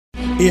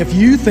If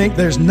you think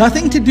there's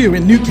nothing to do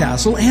in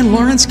Newcastle and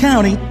Lawrence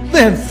County,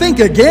 then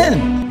think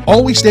again.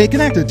 Always stay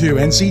connected to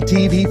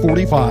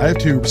NCTV45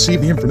 to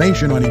receive the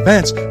information on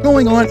events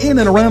going on in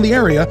and around the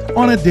area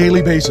on a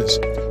daily basis.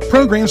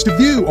 Programs to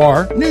view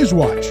are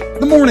NewsWatch,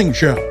 The Morning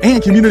Show,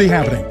 and Community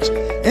Happenings.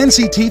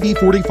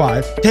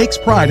 NCTV45 takes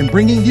pride in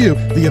bringing you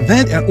the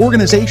event and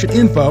organization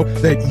info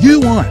that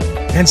you want.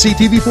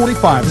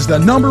 NCTV45 is the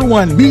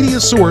 #1 media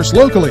source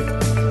locally.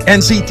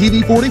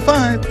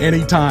 NCTV45,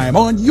 anytime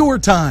on your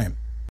time.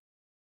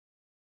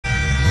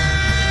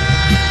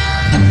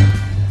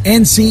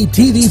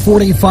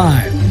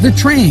 NCTV45, The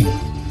Train,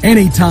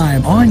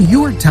 anytime on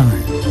your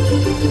time.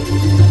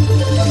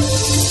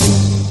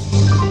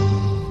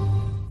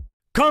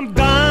 Come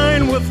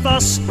dine with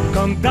us,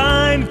 come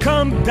dine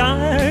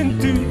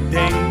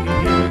today.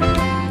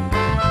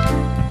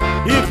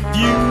 If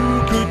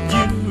you could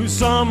use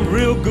some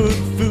real good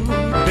food,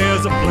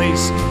 there's a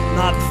place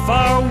not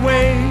far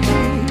away.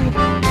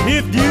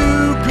 If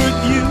you could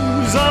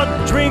use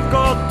a drink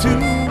or two,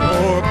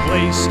 or a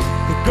place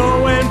to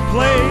go and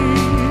play,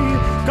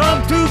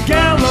 come to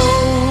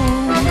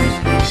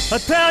Gallows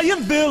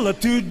Italian Villa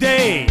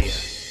today.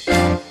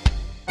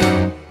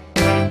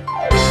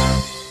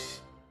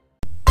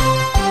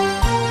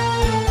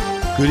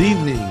 Good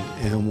evening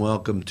and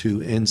welcome to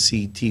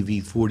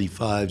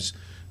NCTV45's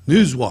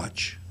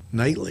NewsWatch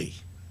Nightly.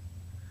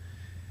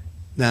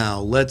 Now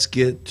let's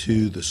get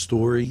to the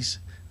stories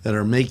that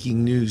are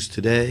making news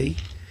today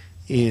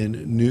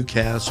in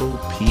Newcastle,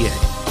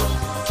 PA.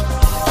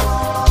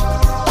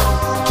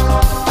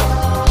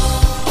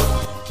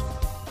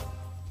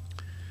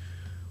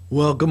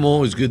 Welcome,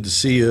 always good to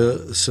see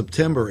you.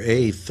 September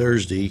 8th,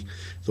 Thursday,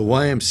 the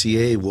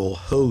YMCA will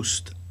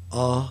host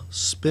a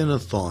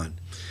spin-a-thon.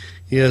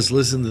 Yes,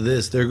 listen to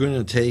this. They're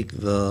going to take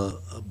the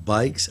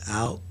bikes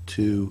out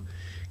to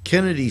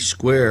Kennedy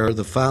Square,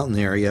 the fountain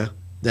area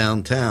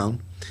downtown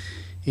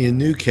in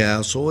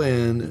Newcastle,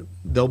 and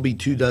there'll be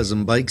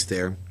 24 bikes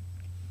there.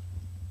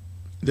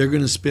 They're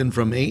going to spin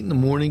from 8 in the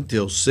morning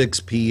till 6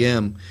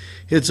 p.m.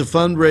 It's a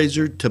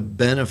fundraiser to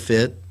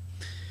benefit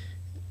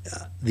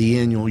the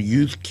annual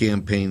youth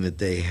campaign that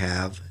they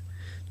have.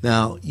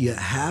 Now, you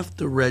have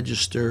to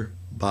register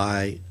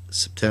by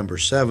September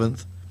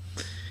 7th,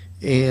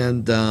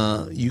 and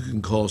you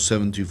can call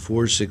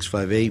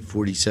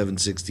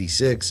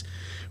 724-658-4766.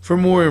 For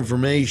more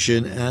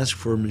information, ask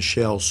for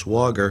Michelle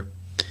Swager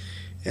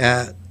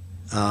at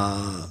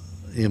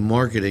in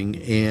marketing,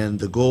 and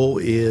the goal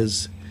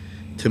is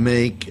to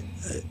make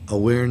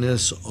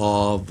awareness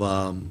of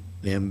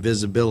and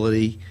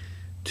visibility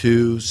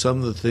to some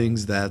of the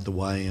things that the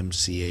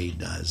YMCA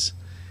does,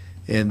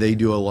 and they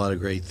do a lot of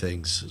great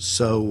things.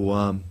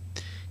 So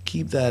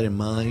keep that in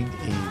mind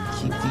and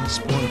keep these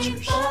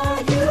sponsors.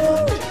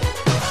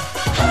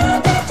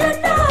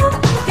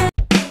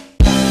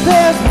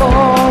 There's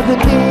more than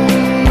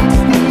meets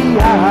the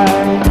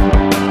eye.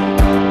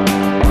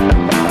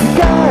 You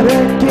gotta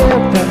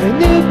give them a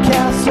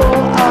Newcastle a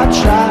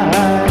try.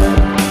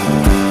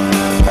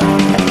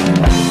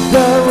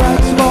 The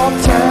right small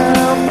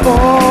town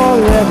for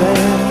living.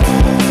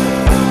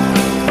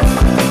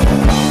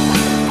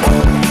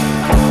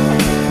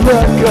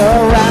 Look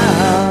around.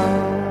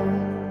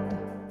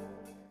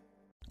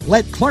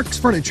 Let Clark's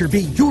Furniture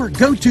be your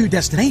go-to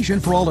destination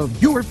for all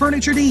of your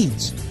furniture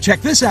needs.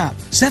 Check this out.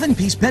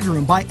 7-piece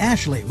bedroom by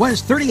Ashley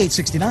was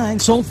 $38.69,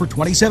 sold for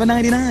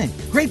 $27.99.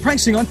 Great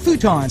pricing on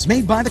futons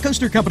made by the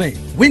Coaster Company.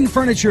 Wing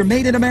Furniture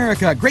made in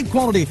America. Great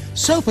quality.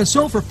 Sofa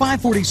sold for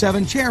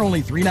 $547, chair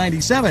only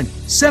 $397.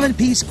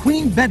 7-piece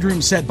queen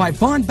bedroom set by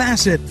Vaughn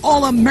Bassett,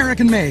 all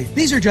American made.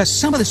 These are just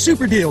some of the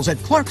super deals at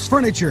Clark's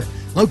Furniture,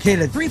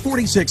 located at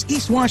 346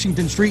 East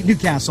Washington Street,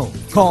 Newcastle.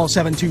 Call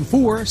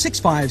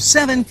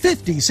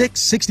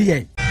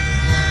 724-657-5668.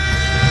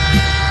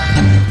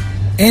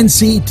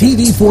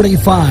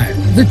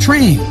 NCTV45, The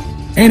Train,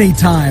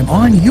 anytime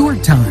on your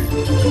time.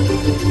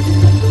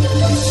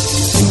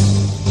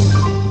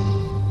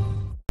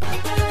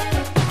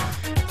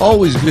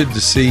 Always good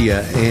to see you.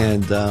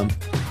 And do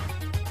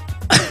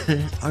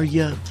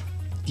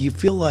you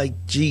feel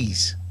like,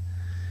 geez,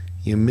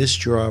 you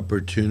missed your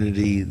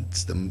opportunity?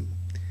 It's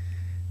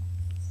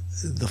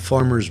the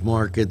farmers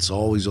market's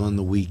always on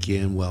the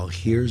weekend. Well,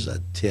 here's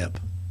a tip.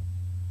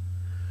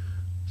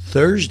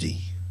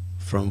 Thursday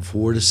from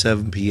 4 to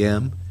 7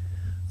 p.m.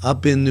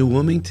 up in New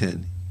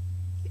Wilmington,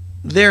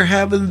 they're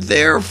having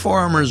their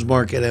farmers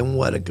market, and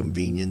what a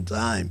convenient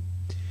time.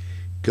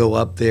 Go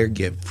up there,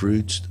 get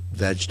fruits,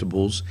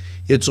 vegetables.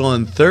 It's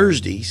on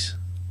Thursdays,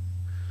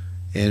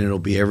 and it'll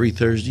be every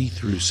Thursday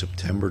through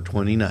September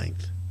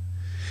 29th.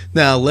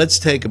 Now, let's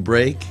take a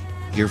break,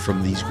 hear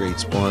from these great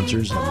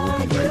sponsors, and we'll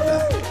be right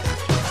back.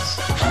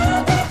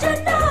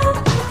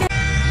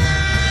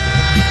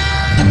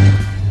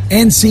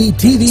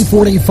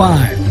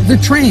 NCTV45, The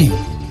Train,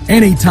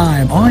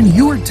 anytime on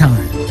your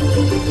time.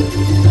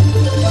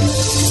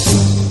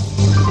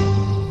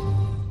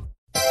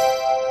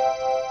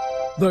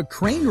 The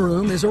Crane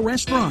Room is a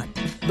restaurant.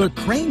 The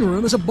Crane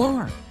Room is a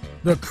bar.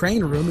 The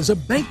Crane Room is a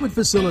banquet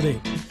facility.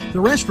 The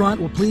restaurant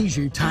will please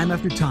you time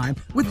after time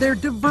with their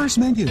diverse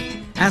menu.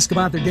 Ask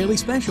about their daily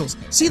specials.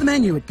 See the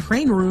menu at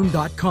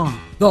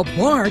craneroom.com. The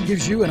bar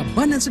gives you an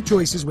abundance of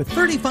choices with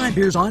 35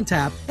 beers on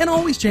tap and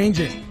always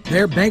changing.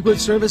 Their banquet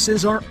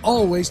services are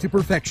always to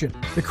perfection.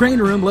 The Crane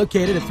Room,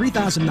 located at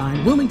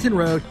 3009 Wilmington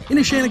Road in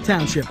Neshannock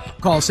Township.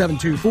 Call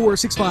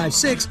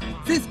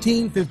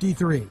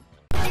 724-656-1553.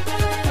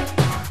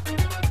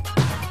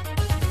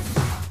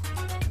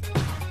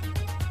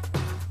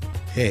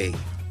 Hey,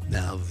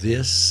 now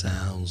this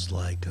sounds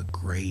like a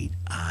great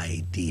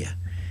idea,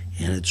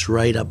 and it's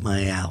right up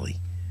my alley.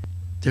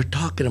 They're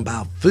talking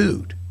about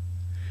food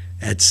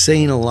at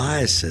St.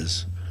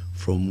 Elias's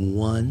from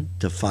 1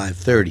 to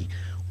 5:30.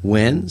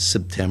 When?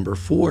 September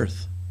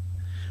 4th.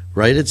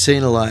 Right at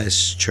St.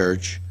 Elias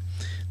Church,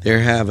 they're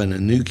having a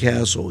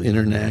Newcastle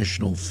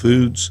International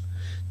Foods,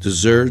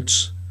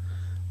 desserts.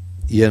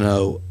 You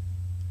know,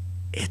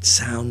 it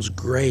sounds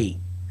great.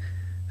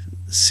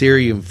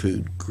 Syrian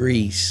food,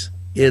 Greece,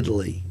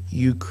 Italy,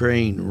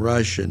 Ukraine,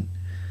 Russian.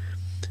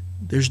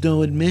 There's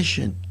no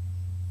admission.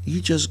 You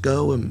just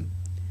go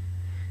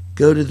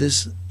to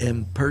this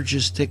and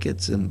purchase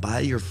tickets and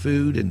buy your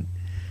food and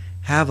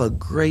have a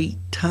great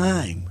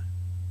time.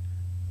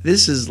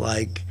 This is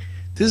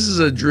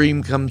a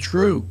dream come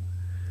true.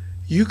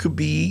 You could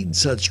be eating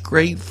such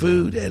great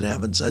food and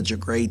having such a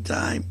great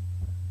time.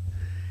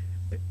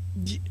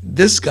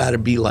 This got to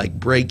be like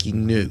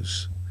breaking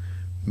news.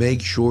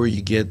 Make sure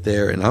you get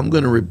there, and I'm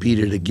going to repeat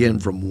it again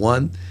from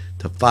 1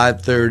 to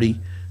 5:30,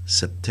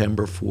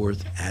 September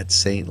 4th at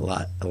St.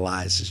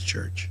 Elias's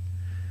Church.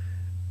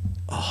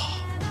 Oh,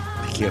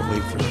 I can't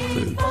wait for the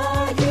food.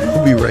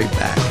 We'll be right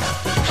back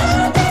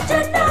after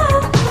this.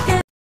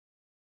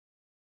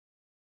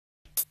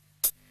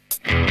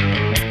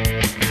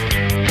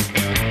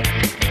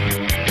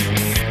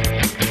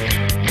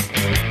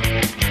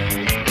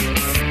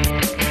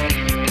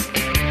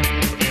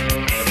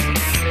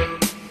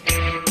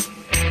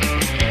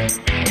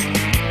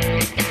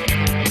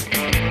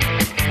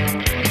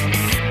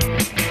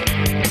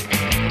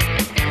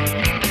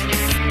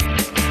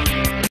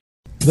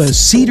 The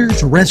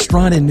Cedars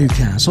Restaurant in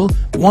Newcastle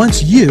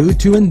wants you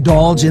to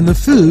indulge in the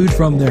food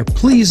from their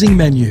pleasing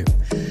menu.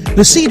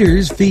 The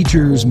Cedars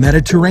features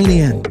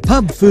Mediterranean,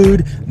 pub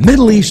food,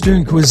 Middle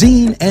Eastern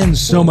cuisine, and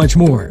so much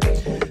more.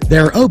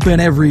 They're open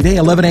every day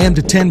 11 a.m.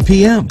 to 10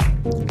 p.m.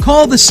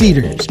 Call the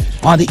Cedars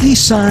on the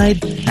east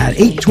side at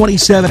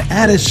 827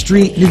 Addis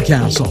Street,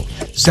 Newcastle.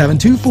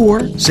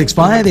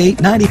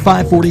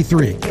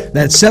 724-658-9543.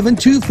 That's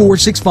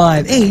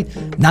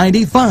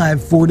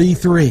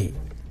 724-658-9543.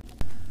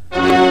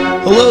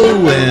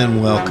 Hello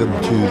and welcome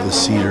to the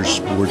Cedar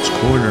Sports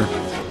Corner.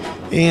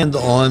 And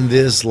on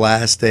this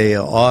last day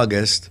of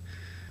August,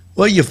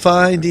 what you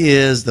find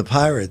is the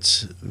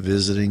Pirates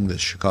visiting the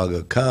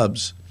Chicago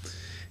Cubs.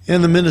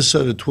 And the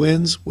Minnesota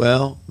Twins,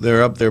 well,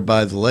 they're up there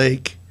by the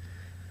lake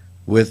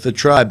with the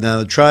Tribe. Now,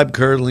 the Tribe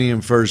currently in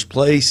first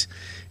place,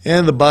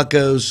 and the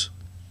Buccos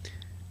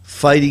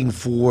fighting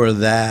for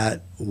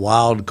that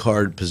wild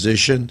card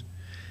position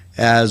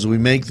as we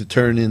make the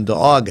turn into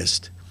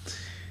August.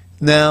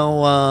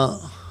 Now,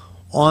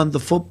 on the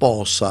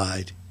football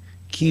side,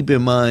 keep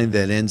in mind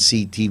that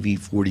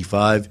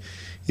NCTV45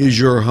 is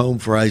your home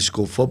for high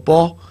school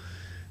football.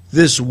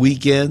 This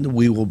weekend,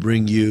 we will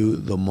bring you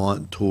the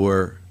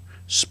Montour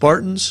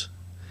Spartans,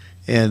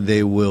 and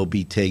they will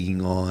be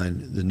taking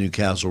on the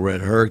Newcastle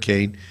Red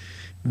Hurricane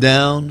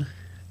down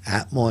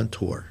at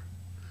Montour.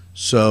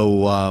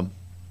 So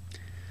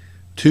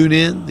tune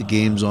in. The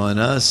game's on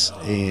us,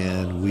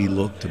 and we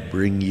look to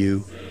bring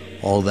you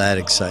all that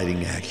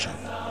exciting action.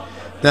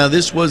 Now,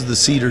 this was the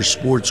Cedar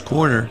Sports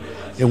Corner,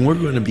 and we're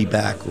going to be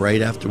back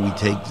right after we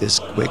take this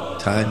quick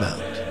timeout.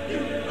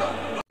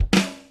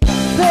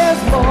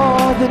 There's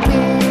more than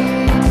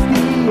meets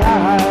the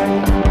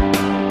eye.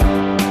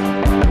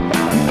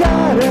 You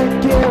gotta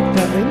give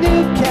them a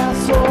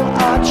Newcastle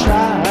a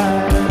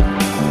try.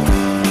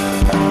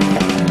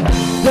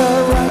 The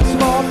right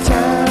small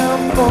town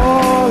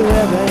for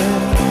living.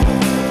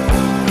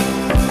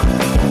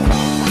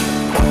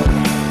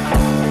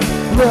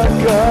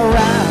 Look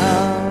around.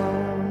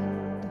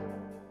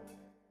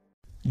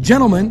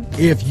 Gentlemen,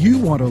 if you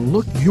want to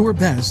look your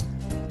best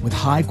with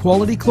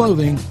high-quality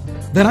clothing,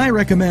 then I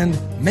recommend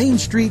Main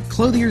Street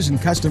Clothiers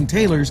and Custom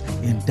Tailors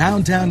in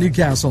downtown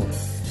Newcastle.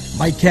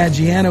 Mike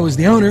Caggiano is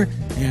the owner,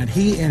 and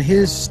he and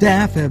his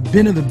staff have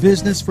been in the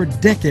business for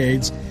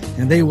decades,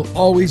 and they will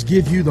always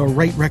give you the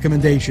right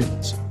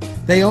recommendations.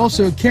 They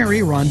also carry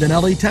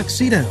Rondinelli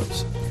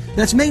tuxedos.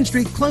 That's Main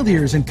Street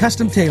Clothiers and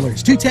Custom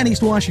Tailors, 210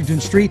 East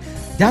Washington Street,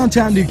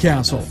 downtown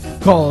Newcastle.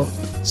 Call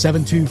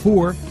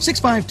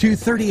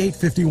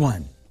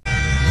 724-652-3851.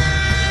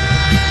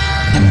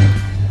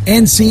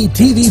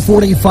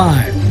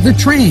 NCTV45, The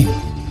Train,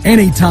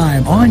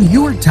 anytime on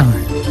your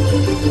time.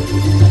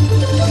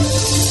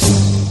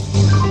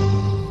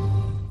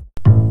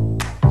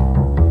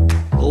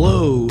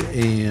 Hello,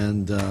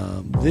 and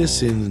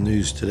this in the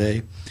news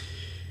today.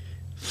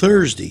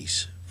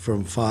 Thursdays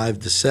from 5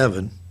 to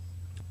 7,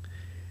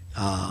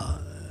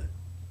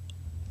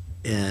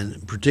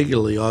 and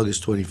particularly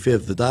August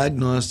 25th, the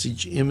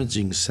Diagnostic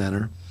Imaging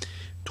Center,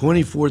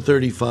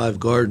 2435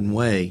 Garden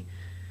Way.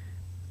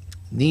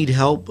 Need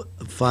help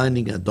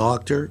finding a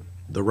doctor,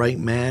 the right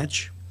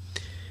match?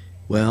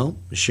 Well,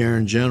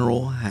 Sharon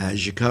General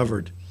has you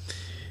covered.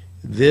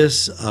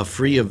 This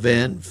free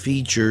event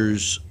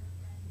features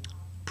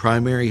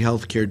primary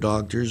healthcare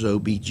doctors,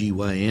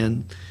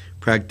 OBGYN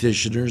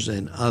practitioners,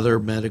 and other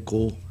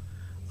medical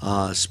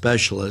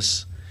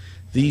specialists.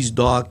 These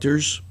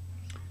doctors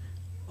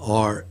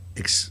are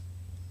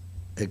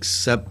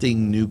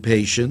accepting new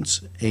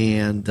patients,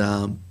 and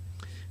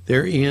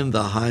they're in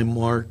the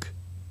Highmark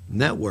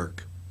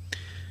network.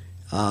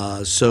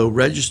 So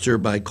register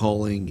by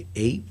calling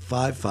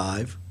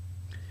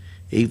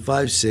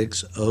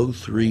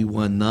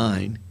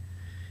 855-856-0319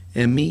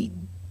 and meet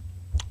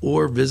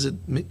or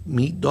visit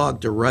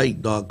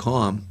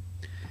meetdrwright.com.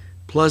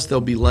 Plus,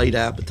 there'll be light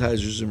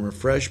appetizers and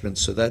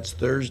refreshments. So that's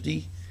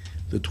Thursday,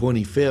 the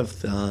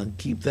 25th.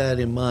 Keep that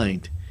in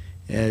mind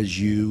as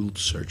you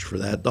search for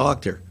that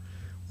doctor.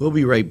 We'll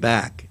be right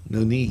back.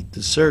 No need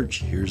to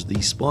search. Here's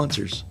these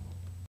sponsors.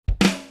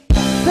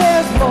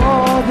 There's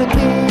more than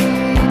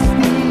meets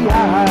the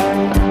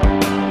eye.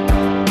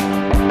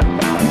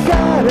 You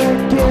gotta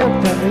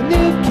give them a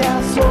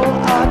Newcastle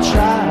a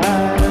try.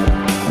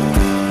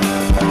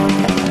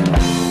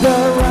 The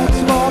right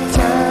small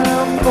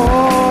town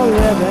for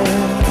living.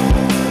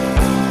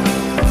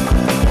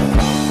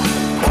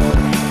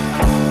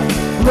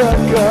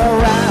 Look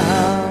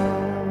around.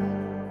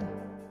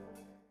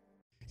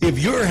 If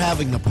you're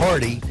having a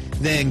party,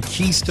 then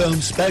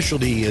Keystone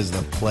Specialty is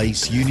the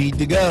place you need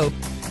to go.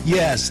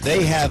 Yes,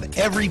 they have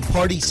every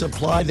party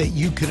supply that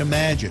you can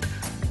imagine.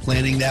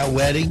 Planning that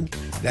wedding,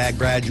 that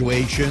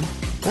graduation,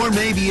 or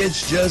maybe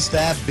it's just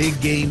that big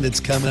game that's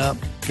coming up,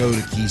 go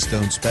to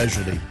Keystone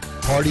Specialty.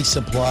 Party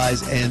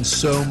supplies and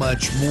so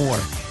much more.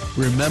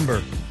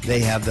 Remember, they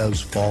have those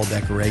fall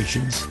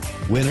decorations,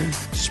 winter,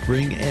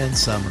 spring, and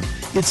summer.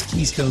 It's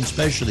Keystone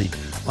Specialty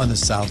on the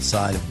south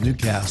side of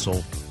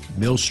Newcastle,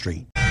 Mill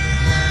Street.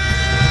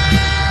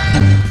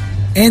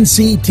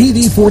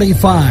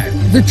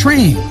 NCTV45, The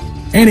Train.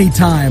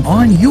 Anytime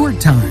on your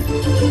time.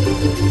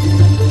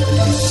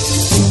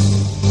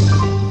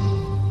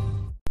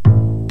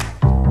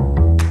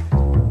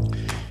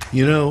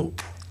 You know,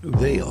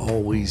 they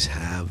always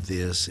have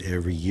this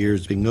every year.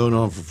 It's been going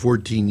on for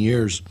 14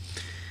 years.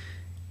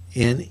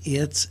 And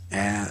it's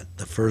at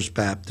the First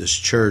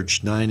Baptist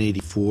Church,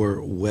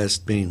 984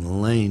 West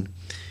Main Lane.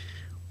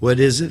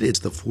 What is it? It's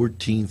the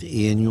 14th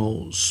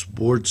annual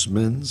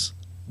Sportsman's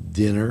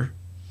Dinner.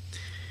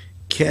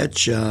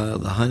 Catch the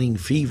hunting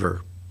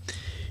fever.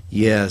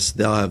 Yes,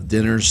 they'll have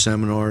dinners,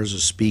 seminars, a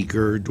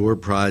speaker, door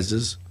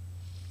prizes.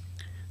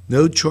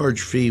 No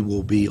charge fee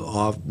will be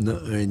off,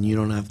 and you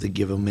don't have to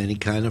give them any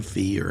kind of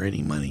fee or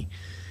any money.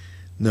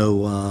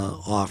 No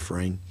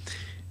offering.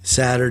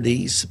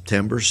 Saturday,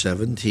 September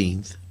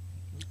 17th,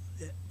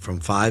 from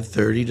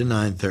 5:30 to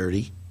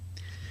 9:30,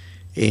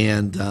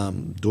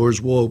 and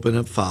doors will open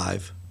at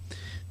 5.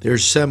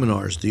 There's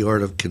seminars, the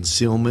art of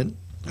concealment.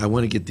 I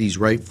want to get these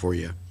right for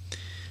you.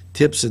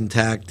 Tips and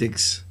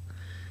tactics.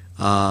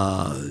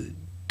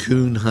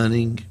 Coon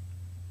hunting,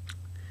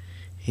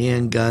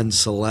 handgun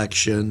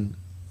selection,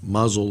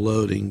 muzzle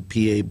loading,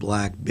 PA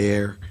black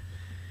bear,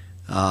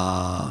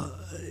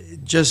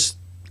 just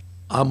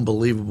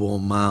unbelievable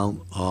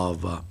amount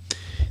of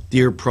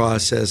deer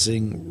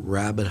processing,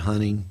 rabbit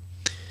hunting,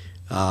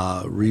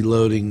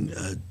 reloading,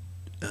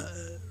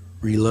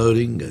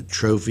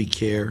 trophy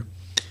care,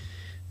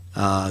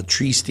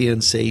 tree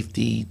stand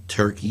safety,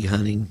 turkey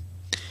hunting.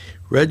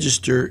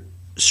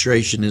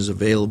 Registration is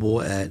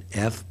available at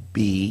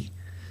fbcnc.org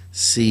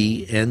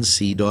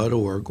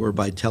or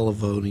by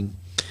telephoning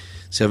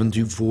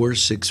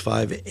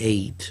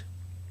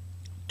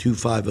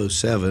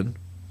 724-658-2507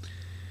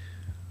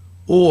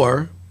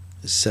 or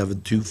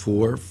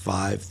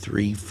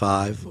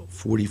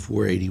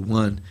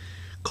 724-535-4481.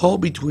 Call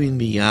between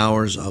the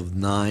hours of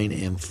 9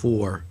 and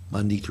 4,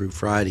 Monday through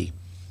Friday.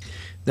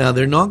 Now,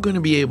 they're not going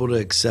to be able to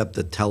accept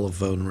a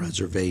telephone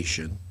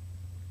reservation,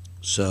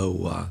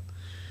 so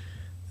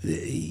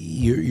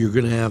you're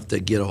going to have to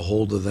get a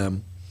hold of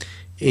them.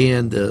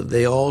 And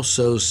they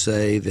also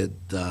say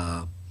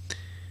that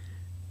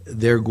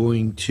they're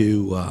going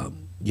to,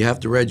 you have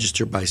to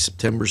register by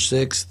September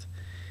 6th,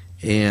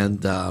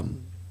 and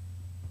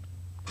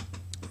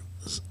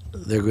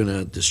they're going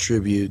to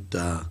distribute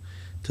to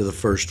the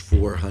first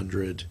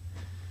 400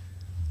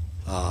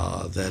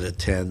 that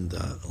attend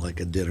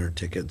like a dinner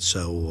ticket.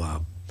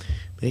 So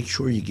make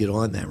sure you get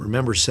on that.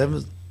 Remember,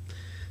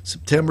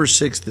 September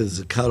 6th is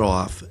the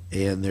cutoff,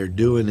 and they're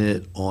doing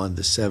it on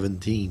the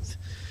 17th.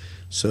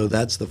 So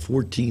that's the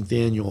 14th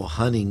annual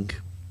hunting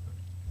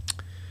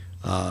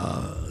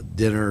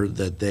dinner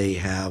that they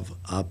have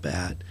up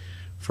at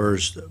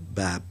First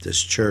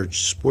Baptist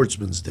Church,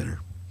 Sportsman's Dinner.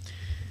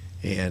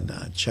 And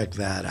check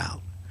that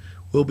out.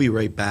 We'll be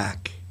right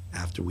back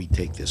after we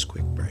take this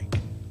quick break.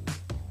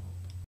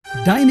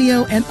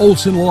 Daimio and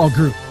Olson Law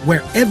Group,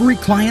 where every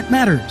client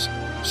matters.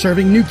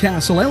 serving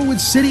Newcastle,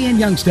 Elwood City, and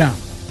Youngstown.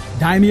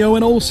 Daimio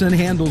and Olson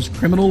handles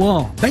criminal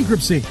law,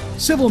 bankruptcy,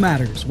 civil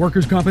matters,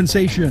 workers'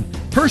 compensation,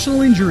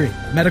 personal injury,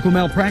 medical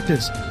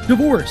malpractice,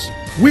 divorce,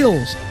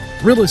 wills,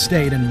 real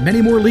estate, and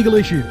many more legal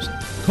issues.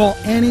 Call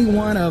any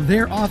one of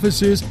their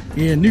offices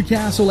in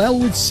Newcastle,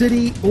 Elwood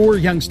City, or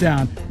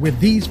Youngstown with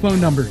these phone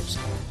numbers.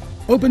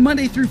 Open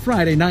Monday through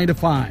Friday, 9 to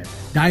 5.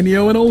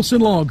 Daimio and Olson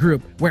Law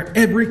Group, where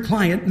every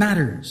client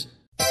matters.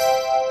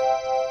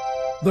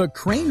 The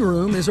Crane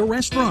Room is a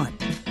restaurant.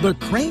 The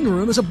Crane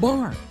Room is a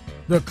bar.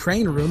 The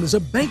Crane Room is a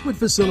banquet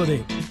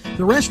facility.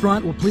 The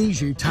restaurant will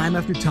please you time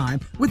after time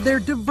with their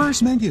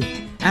diverse menu.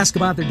 Ask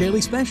about their daily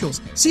specials.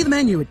 See the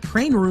menu at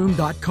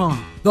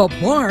craneroom.com. The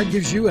bar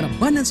gives you an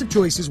abundance of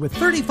choices with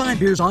 35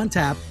 beers on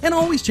tap and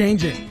always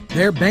changing.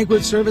 Their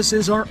banquet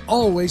services are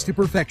always to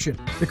perfection.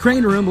 The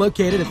Crane Room,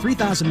 located at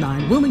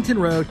 3009 Wilmington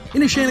Road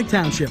in Neshannock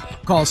Township.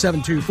 Call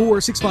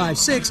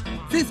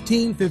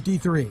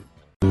 724-656-1553.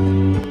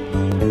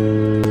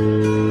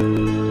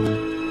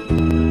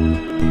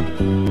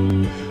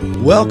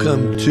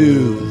 Welcome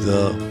to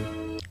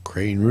the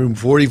Crane Room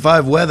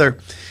 45 weather.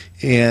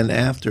 And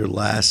after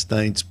last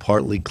night's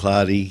partly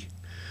cloudy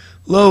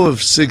low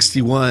of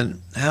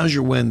 61, how's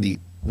your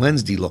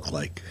Wednesday look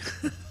like?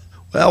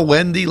 Well,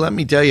 Wendy, let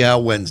me tell you how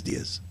Wednesday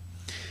is.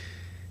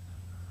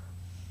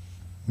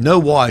 No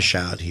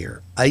washout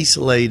here.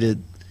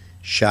 Isolated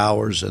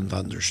showers and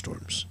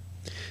thunderstorms.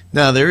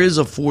 Now, there is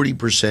a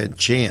 40%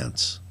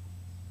 chance.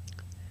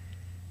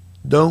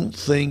 Don't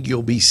think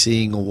you'll be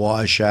seeing a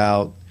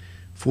washout.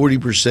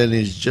 40%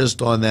 is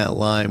just on that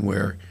line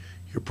where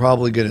you're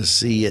probably going to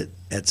see it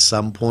at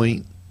some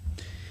point.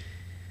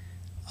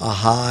 A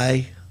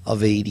high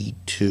of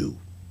 82.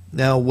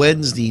 Now,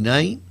 Wednesday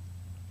night,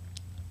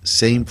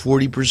 same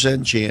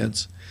 40%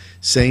 chance,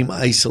 same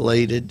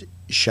isolated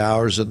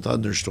showers and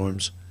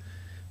thunderstorms,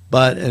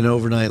 but an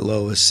overnight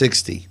low of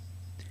 60.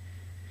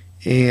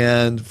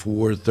 And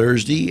for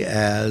Thursday,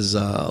 as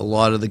a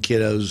lot of the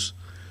kiddos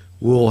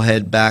will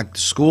head back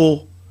to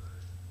school,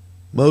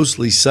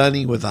 mostly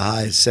sunny with a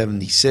high of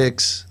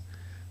 76.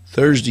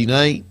 Thursday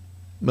night,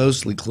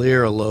 mostly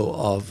clear, a low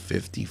of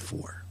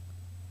 54.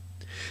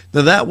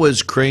 Now that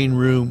was Crane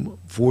Room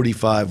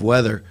 45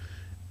 weather.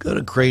 Go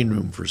to Crane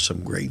Room for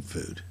some great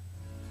food.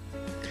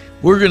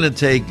 We're going to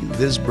take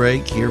this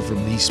break, hear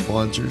from these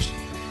sponsors,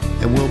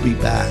 and we'll be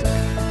back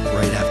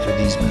right after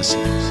these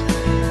messages.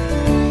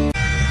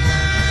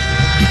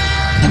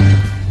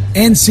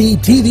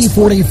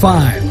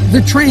 NCTV45,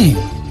 The Train,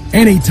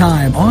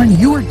 anytime on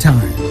your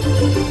time.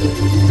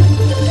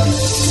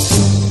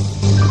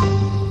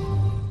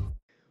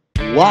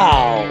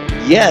 Wow,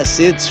 yes,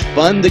 it's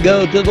fun to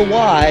go to the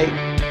Y,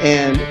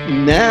 and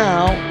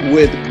now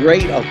with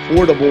great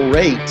affordable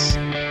rates,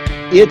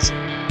 it's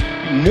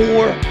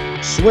more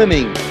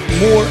swimming,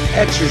 more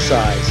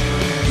exercise,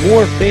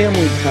 more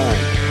family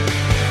time.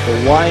 The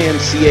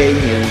YMCA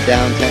in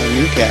downtown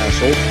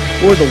Newcastle,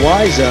 or the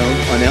Y Zone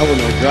on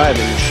Eleanor Drive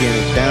in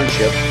Neshannock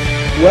Township,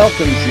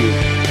 welcomes you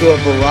to a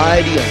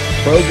variety of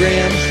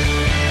programs,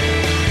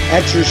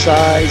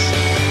 exercise,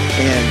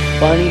 and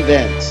fun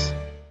events.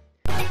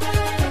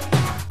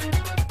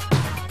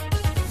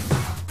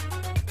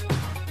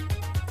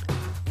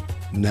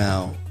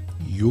 Now,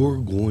 you're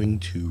going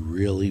to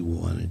really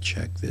want to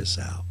check this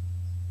out.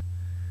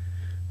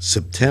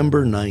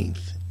 September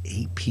 9th,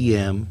 8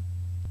 p.m.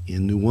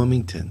 in New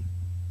Wilmington,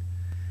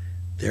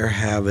 they're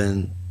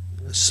having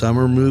a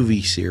summer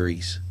movie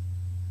series,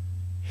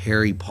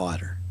 Harry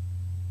Potter.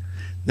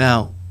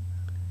 Now,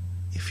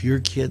 if your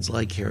kids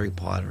like Harry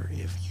Potter,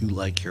 if you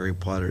like Harry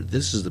Potter,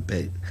 this is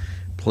the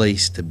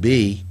place to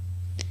be,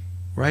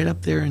 right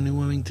up there in New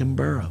Wilmington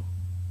Borough.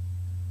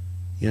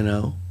 You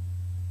know,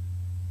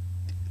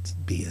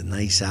 it'd be a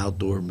nice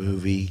outdoor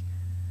movie,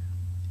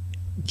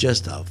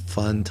 just a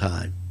fun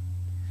time.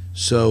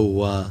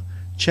 So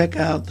check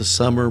out the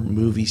summer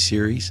movie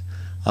series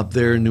up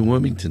there in New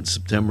Wilmington,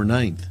 September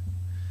 9th.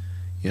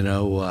 You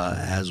know,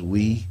 as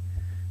we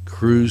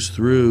cruise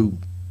through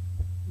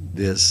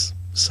this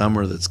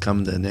summer that's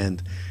come to an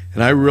end.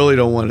 And I really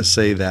don't want to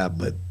say that,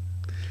 but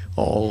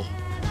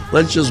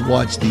let's just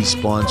watch these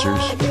sponsors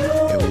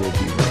and we'll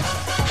be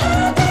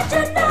right back.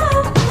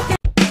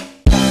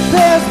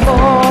 There's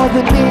more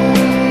than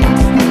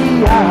meets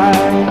the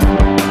eye.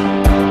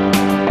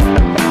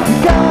 You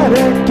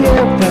gotta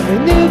give them a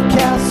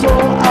Newcastle a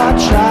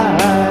try.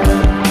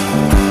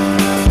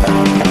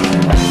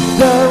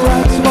 The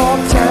right small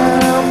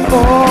town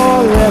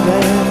for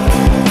living.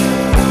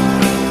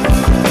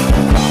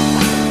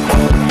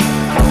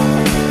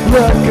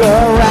 Look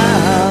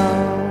around.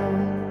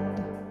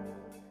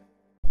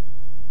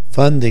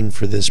 Funding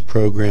for this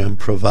program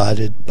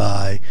provided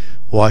by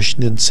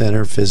Washington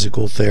Center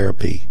Physical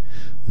Therapy,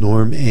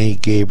 Norm A.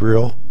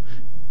 Gabriel,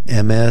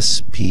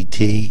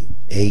 MSPT,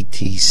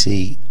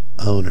 ATC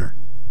owner.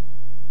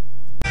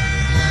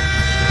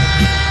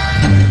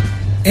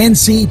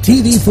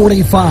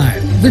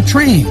 NCTV45, The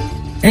Train,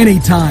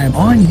 anytime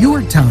on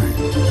your time.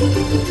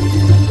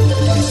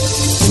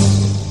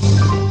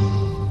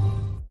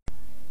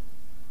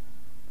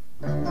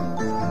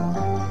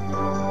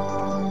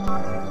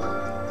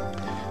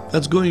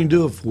 That's going to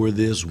do it for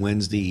this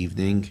Wednesday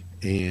evening.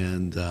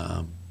 And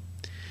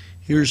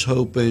here's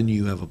hoping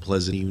you have a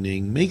pleasant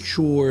evening. Make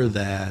sure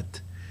that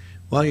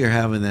while you're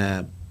having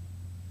that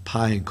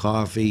pie and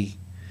coffee,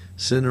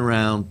 sitting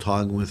around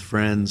talking with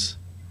friends,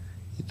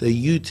 that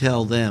you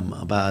tell them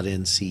about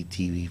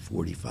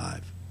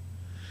NCTV45.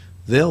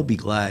 They'll be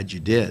glad you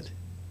did.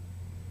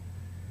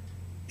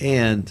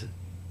 And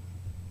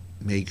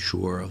make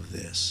sure of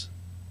this,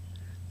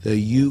 that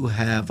you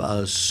have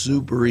a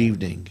super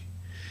evening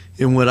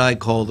in what I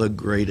call the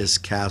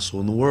greatest castle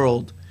in the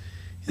world,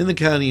 in the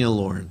county of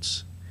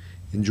Lawrence.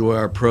 Enjoy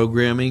our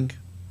programming.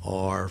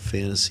 Our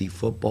fantasy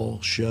football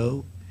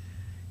show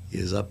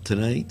is up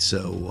tonight,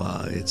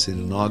 so it's an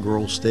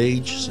inaugural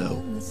stage,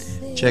 so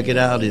check it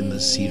out in the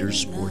Cedar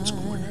Sports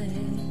Corner.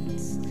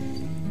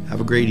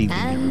 Have a great evening,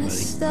 everybody.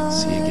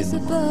 See you again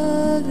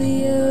tomorrow.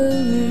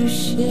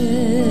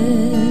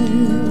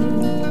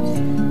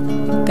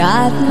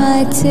 Got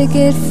my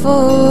ticket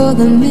for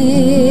the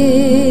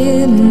midnight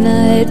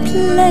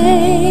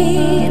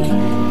plane,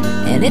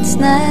 and it's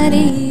not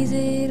easy.